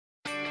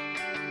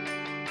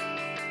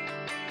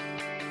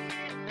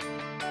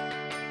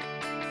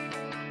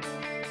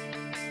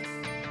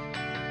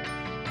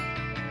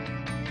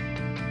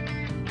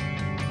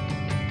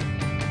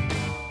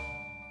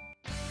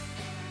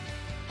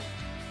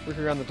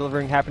We're here on the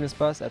Delivering Happiness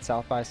bus at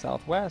South by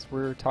Southwest.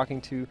 We're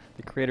talking to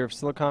the creator of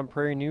Silicon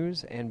Prairie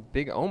News and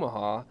Big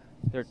Omaha.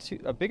 They're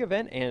a big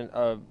event and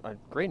a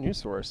great news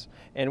source.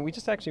 And we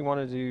just actually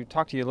wanted to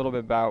talk to you a little bit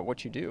about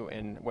what you do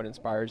and what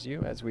inspires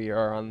you, as we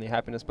are on the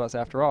Happiness bus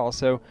after all.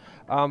 So,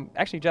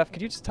 actually, Jeff,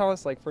 could you just tell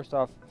us, like, first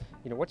off,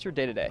 what's your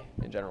day-to-day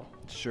in general?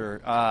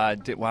 Sure.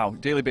 Wow.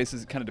 Daily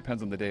basis, it kind of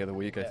depends on the day of the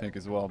week, I think,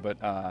 as well. But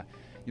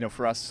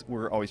for us,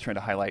 we're always trying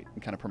to highlight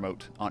and kind of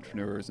promote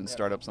entrepreneurs and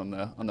startups on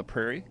the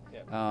prairie.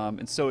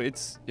 And so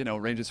it's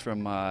ranges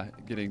from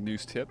getting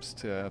news tips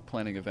to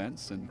planning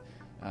events and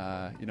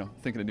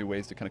thinking of new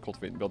ways to kind of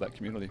cultivate and build that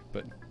community.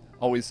 But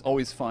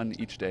always fun.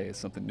 Each day is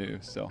something new.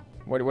 So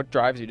what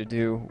drives you to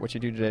do what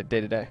you do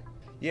day to day?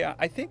 Yeah,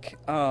 I think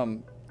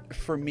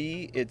for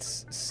me,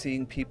 it's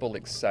seeing people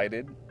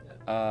excited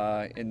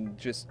and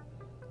just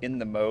in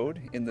the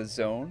mode, in the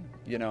zone.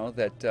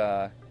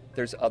 That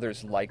there's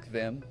others like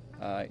them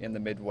in the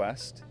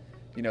Midwest.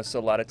 So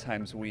a lot of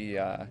times we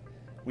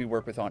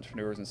work with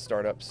entrepreneurs and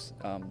startups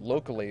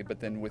locally, but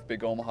then with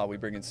Big Omaha, we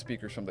bring in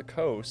speakers from the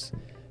coast,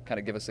 kind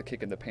of give us a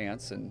kick in the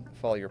pants and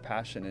follow your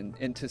passion.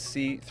 And to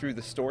see through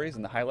the stories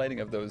and the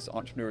highlighting of those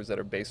entrepreneurs that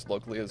are based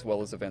locally, as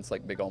well as events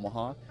like Big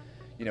Omaha,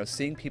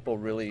 seeing people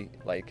really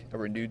like a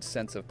renewed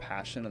sense of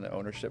passion and the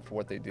ownership for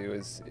what they do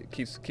it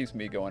keeps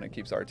me going and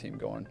keeps our team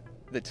going.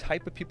 The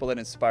type of people that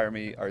inspire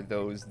me are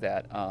those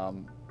that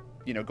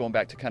going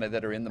back to kind of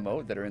that are in the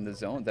mode, that are in the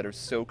zone, that are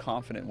so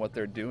confident in what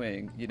they're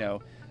doing.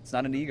 It's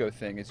not an ego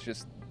thing. It's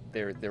just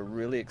they're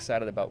really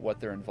excited about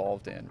what they're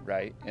involved in,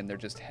 right? And they're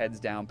just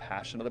heads down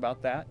passionate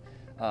about that.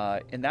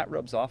 And that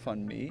rubs off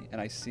on me, and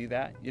I see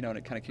that, and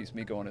it kind of keeps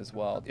me going as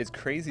well. It's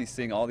crazy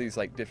seeing all these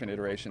like different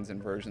iterations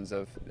and versions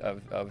of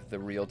the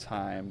real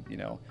time,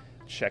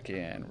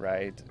 check-in,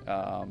 right?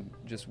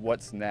 Just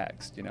what's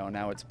next,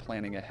 now it's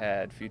planning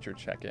ahead, future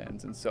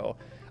check-ins. And so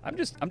I'm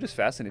just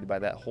fascinated by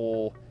that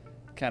whole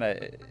kind of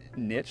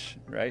niche,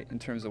 right, in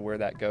terms of where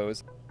that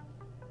goes.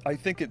 I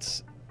think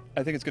it's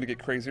going to get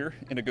crazier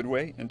in a good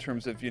way in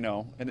terms of,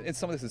 and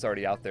some of this is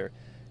already out there.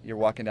 You're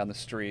walking down the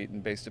street,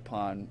 and based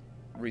upon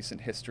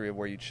recent history of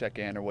where you check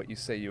in or what you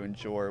say you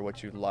enjoy or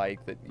what you like,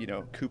 that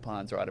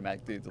coupons are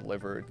automatically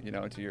delivered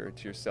to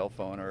your cell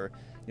phone, or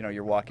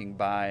you're walking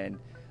by and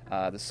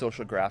the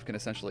social graph can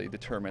essentially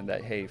determine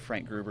that, hey,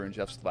 Frank Gruber and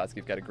Jeff Slobotski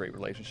have got a great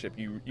relationship.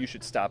 You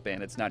should stop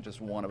in. It's not just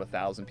one of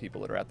 1,000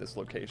 people that are at this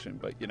location,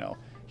 but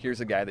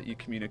here's a guy that you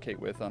communicate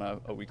with on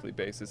a weekly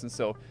basis. And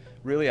so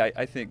really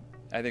I think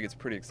it's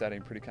pretty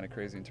exciting, pretty kind of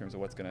crazy in terms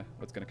of what's gonna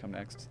come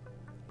next.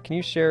 Can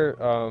you share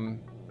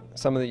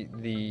some of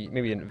the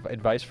maybe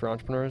advice for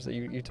entrepreneurs that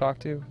you talk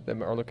to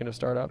that are looking to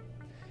start up?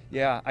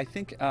 Yeah, I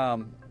think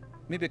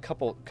maybe a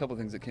couple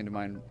things that came to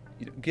mind.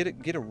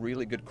 Get a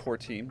really good core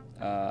team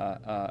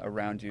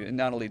around you, and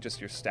not only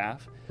just your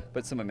staff,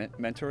 but some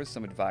mentors,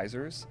 some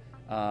advisors.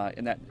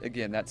 And that,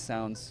 again, that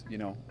sounds,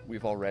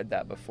 we've all read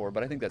that before,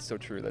 but I think that's so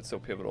true. That's so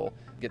pivotal.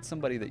 Get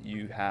somebody that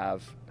you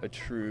have a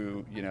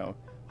true,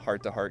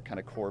 heart-to-heart kind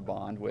of core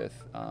bond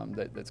with,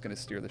 that's going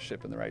to steer the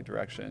ship in the right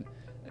direction.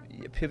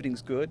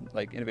 Pivoting's good,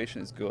 like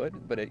innovation is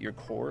good, but at your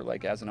core,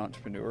 like as an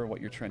entrepreneur,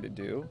 what you're trying to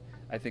do,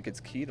 I think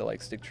it's key to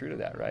like stick true to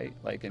that, right?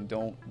 Like, and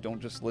don't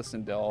just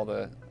listen to all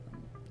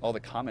the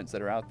comments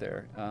that are out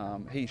there.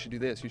 Hey, you should do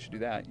this, you should do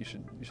that, you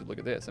should look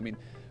at this. I mean,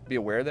 be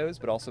aware of those,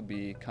 but also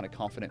be kind of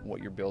confident in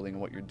what you're building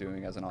and what you're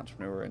doing as an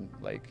entrepreneur. And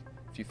like,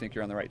 if you think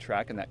you're on the right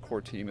track and that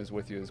core team is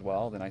with you as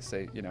well, then I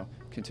say,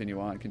 continue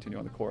on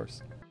the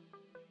course.